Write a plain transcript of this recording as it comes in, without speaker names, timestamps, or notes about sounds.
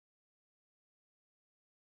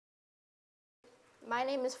My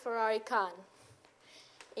name is Farrari Khan.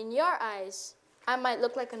 In your eyes, I might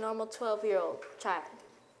look like a normal 12-year-old child.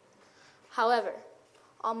 However,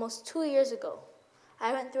 almost 2 years ago,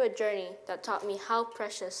 I went through a journey that taught me how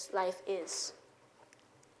precious life is.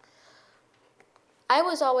 I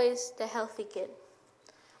was always the healthy kid.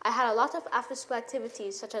 I had a lot of after-school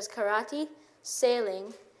activities such as karate,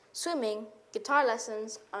 sailing, swimming, guitar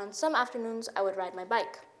lessons, and on some afternoons I would ride my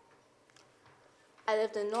bike. I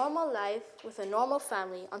lived a normal life with a normal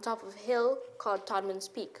family on top of a hill called Todman's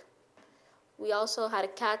Peak. We also had a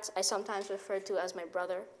cat I sometimes referred to as my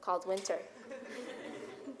brother, called Winter.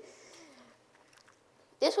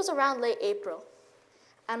 This was around late April,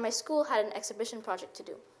 and my school had an exhibition project to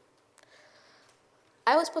do.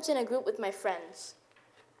 I was put in a group with my friends,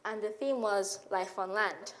 and the theme was life on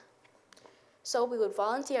land. So we would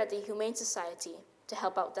volunteer at the Humane Society to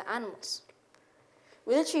help out the animals.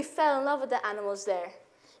 We literally fell in love with the animals there.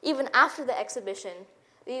 Even after the exhibition,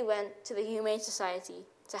 we went to the Humane Society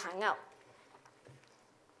to hang out.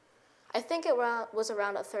 I think it was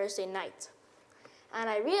around a Thursday night, and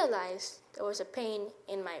I realized there was a pain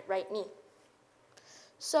in my right knee.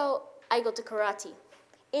 So I go to karate.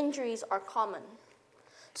 Injuries are common.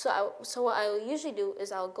 So what I will usually do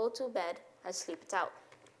is I'll go to bed and sleep it out.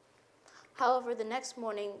 However, the next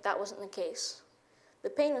morning, that wasn't the case. The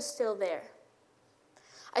pain was still there.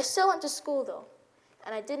 I still went to school, though,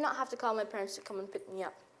 and I did not have to call my parents to come and pick me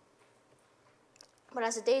up. But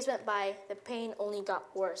as the days went by, the pain only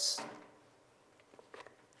got worse.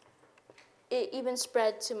 It even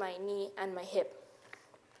spread to my knee and my hip.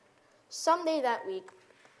 Someday that week,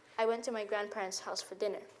 I went to my grandparents' house for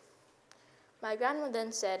dinner. My grandma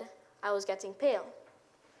then said I was getting pale.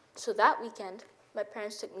 So that weekend, my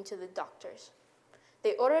parents took me to the doctors.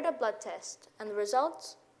 They ordered a blood test, and the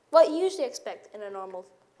results, what you usually expect in a normal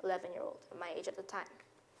 11-year-old at my age at the time.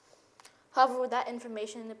 However, with that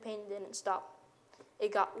information, the pain didn't stop.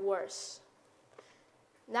 It got worse.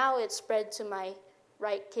 Now it spread to my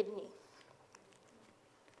right kidney.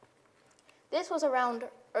 This was around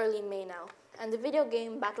early May now, and the video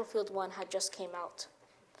game Battlefield 1 had just came out.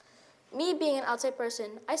 Me being an outside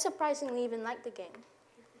person, I surprisingly even liked the game.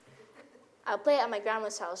 I would play it at my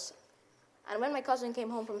grandma's house, and when my cousin came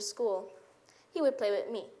home from school, he would play with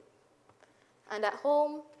me. And at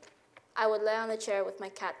home, I would lay on the chair with my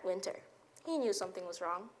cat, Winter. He knew something was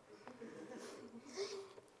wrong.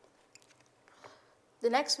 The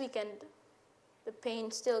next weekend, the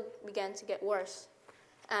pain still began to get worse,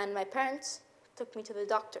 and my parents took me to the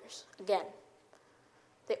doctors again.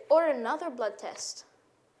 They ordered another blood test.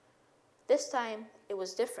 This time, it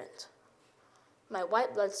was different. My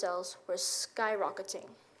white blood cells were skyrocketing,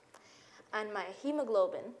 and my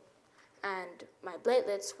hemoglobin and my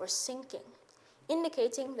platelets were sinking,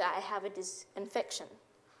 indicating that I have an infection.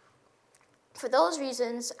 For those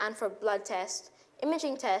reasons, and for blood tests,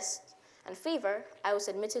 imaging tests, and fever, I was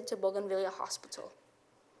admitted to Bougainvillea Hospital.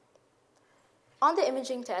 On the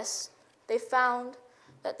imaging test, they found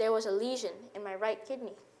that there was a lesion in my right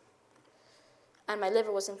kidney, and my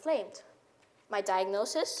liver was inflamed. My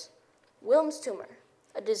diagnosis? Wilms tumor,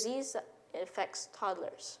 a disease that affects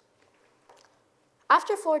toddlers.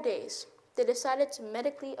 After 4 days, they decided to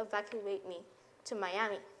medically evacuate me to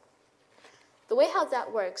Miami. The way how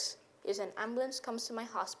that works is an ambulance comes to my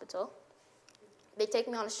hospital, they take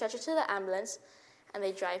me on a stretcher to the ambulance, and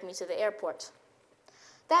they drive me to the airport.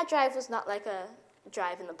 That drive was not like a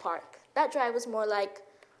drive in the park. That drive was more like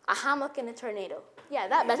a hammock in a tornado. Yeah,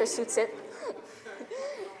 that better suits it.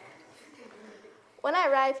 When I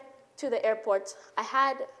arrived to the airport, I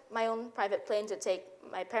had my own private plane to take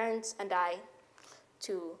my parents and I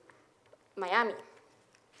to Miami.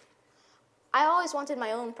 I always wanted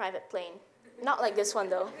my own private plane. Not like this one,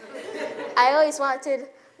 though. I always wanted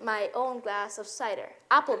my own glass of cider,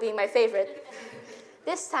 apple being my favorite.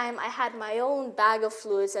 This time, I had my own bag of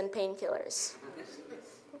fluids and painkillers.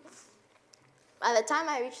 By the time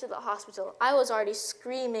I reached the hospital, I was already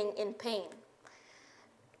screaming in pain.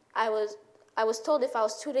 I was told if I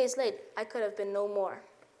was 2 days late, I could have been no more.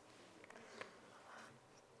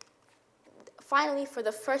 Finally, for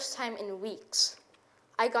the first time in weeks,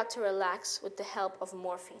 I got to relax with the help of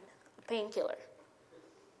morphine, a painkiller.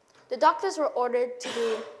 The doctors were ordered to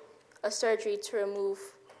do a surgery to remove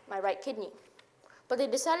my right kidney, but they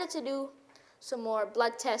decided to do some more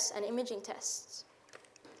blood tests and imaging tests.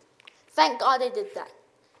 Thank God they did that,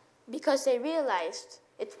 because they realized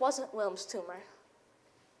it wasn't Wilms tumor.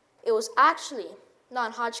 It was actually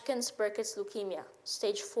non-Hodgkin's Burkett's leukemia,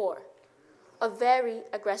 stage 4, a very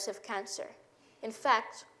aggressive cancer. In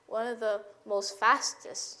fact, one of the most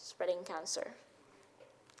fastest spreading cancer.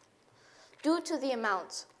 Due to the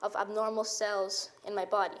amount of abnormal cells in my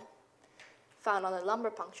body found on the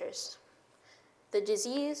lumbar punctures, the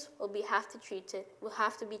disease will have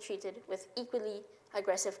to be treated with equally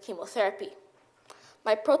aggressive chemotherapy.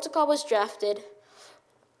 My protocol was drafted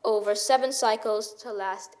over 7 cycles to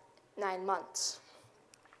last 9 months.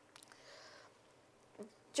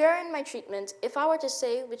 During my treatment, if I were to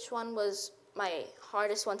say which one was my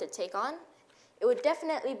hardest one to take on, it would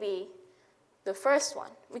definitely be the first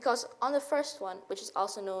one, because on the first one, which is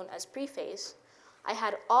also known as pre-phase, I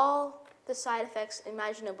had all the side effects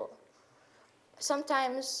imaginable.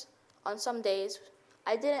 Sometimes, on some days,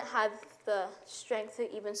 I didn't have the strength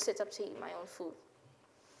to even sit up to eat my own food.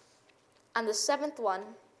 And the 7th one,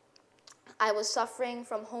 I was suffering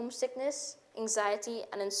from homesickness, anxiety,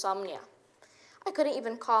 and insomnia. I couldn't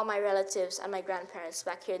even call my relatives and my grandparents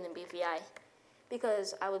back here in the BVI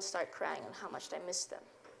because I would start crying on how much I missed them.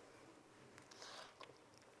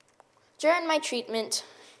 During my treatment,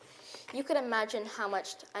 you could imagine how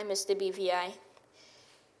much I missed the BVI.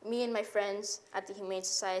 Me and my friends at the Humane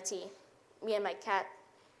Society, me and my cat,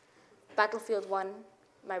 Battlefield 1,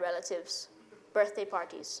 my relatives, birthday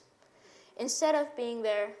parties. Instead of being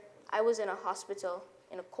there, I was in a hospital,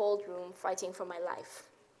 in a cold room, fighting for my life.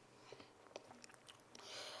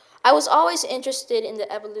 I was always interested in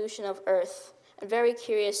the evolution of Earth and very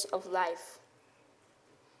curious of life.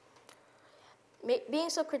 Being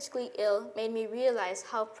so critically ill made me realize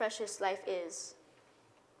how precious life is.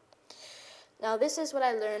 Now, this is what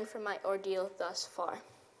I learned from my ordeal thus far.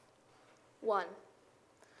 1,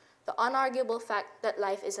 the unarguable fact that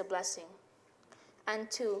life is a blessing. And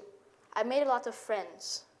 2, I made a lot of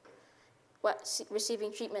friends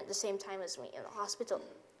receiving treatment at the same time as me in the hospital.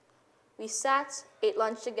 We sat, ate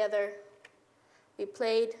lunch together, we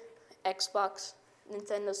played Xbox,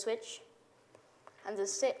 Nintendo Switch,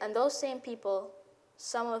 and those same people,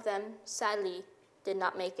 some of them, sadly, did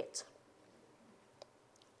not make it.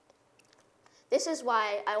 This is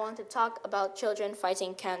why I want to talk about children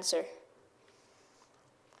fighting cancer.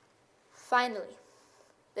 Finally,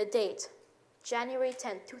 the date, January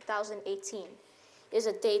 10, 2018, is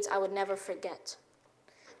a date I would never forget.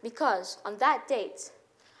 Because on that date,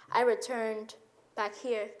 I returned back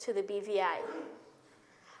here to the BVI.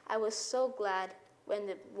 I was so glad when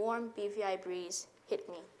the warm BVI breeze hit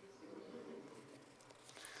me.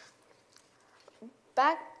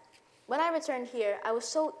 When I returned here, I was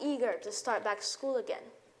so eager to start back school again.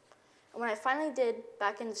 And when I finally did,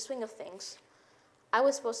 back in the swing of things, I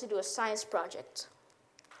was supposed to do a science project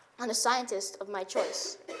on a scientist of my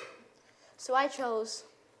choice. So I chose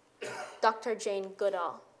Dr. Jane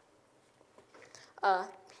Goodall, a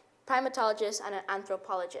primatologist and an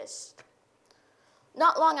anthropologist.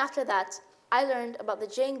 Not long after that, I learned about the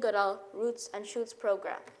Jane Goodall Roots and Shoots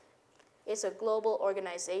program. It's a global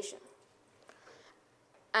organization.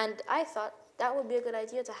 And I thought that would be a good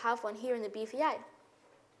idea to have one here in the BVI.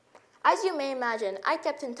 As you may imagine, I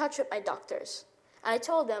kept in touch with my doctors, and I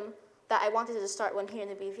told them that I wanted to start one here in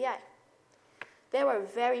the BVI. They were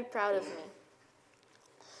very proud of me.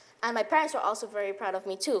 And my parents were also very proud of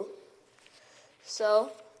me too.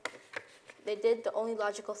 So they did the only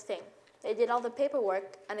logical thing. They did all the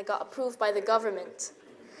paperwork, and it got approved by the government.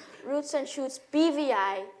 Roots and Shoots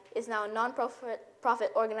BVI is now a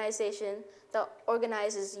non-profit organization that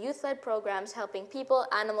organizes youth-led programs helping people,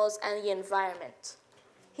 animals, and the environment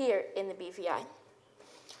here in the BVI.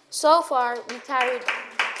 So far, we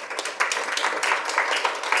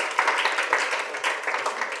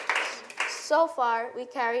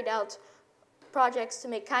carried out projects to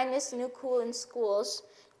make kindness new cool in schools,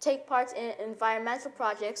 take part in environmental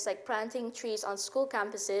projects like planting trees on school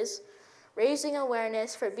campuses, raising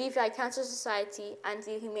awareness for BVI Cancer Society and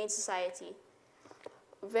the Humane Society,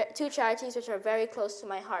 2 charities which are very close to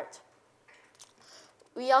my heart.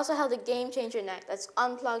 We also held a Game Changer night that's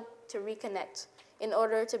unplugged to reconnect in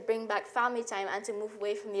order to bring back family time and to move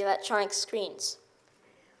away from the electronic screens.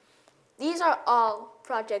 These are all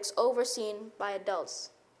projects overseen by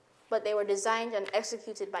adults, but they were designed and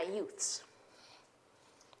executed by youths.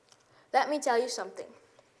 Let me tell you something.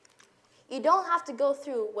 You don't have to go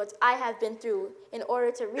through what I have been through in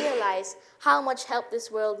order to realize how much help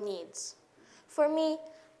this world needs. For me,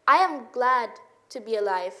 I am glad to be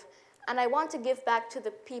alive, and I want to give back to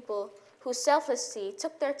the people who selflessly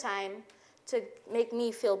took their time to make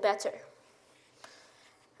me feel better.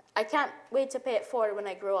 I can't wait to pay it forward when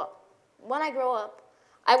I grow up. When I grow up,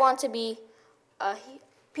 I want to be a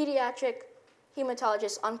pediatric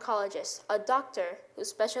hematologist oncologist, a doctor who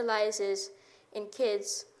specializes in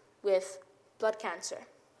kids with blood cancer.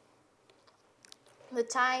 The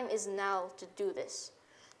time is now to do this.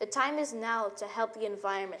 The time is now to help the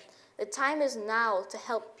environment. The time is now to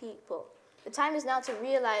help people. The time is now to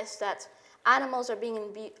realize that animals are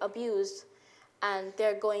being abused and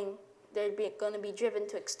they're going to be driven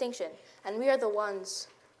to extinction. And we are the ones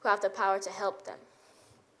who have the power to help them.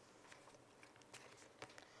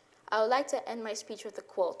 I would like to end my speech with a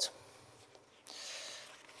quote.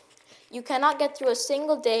 You cannot get through a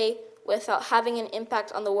single day without having an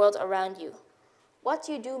impact on the world around you. What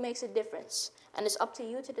you do makes a difference, and it's up to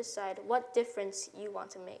you to decide what difference you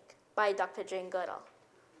want to make. By Dr. Jane Goodall.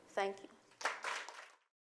 Thank you.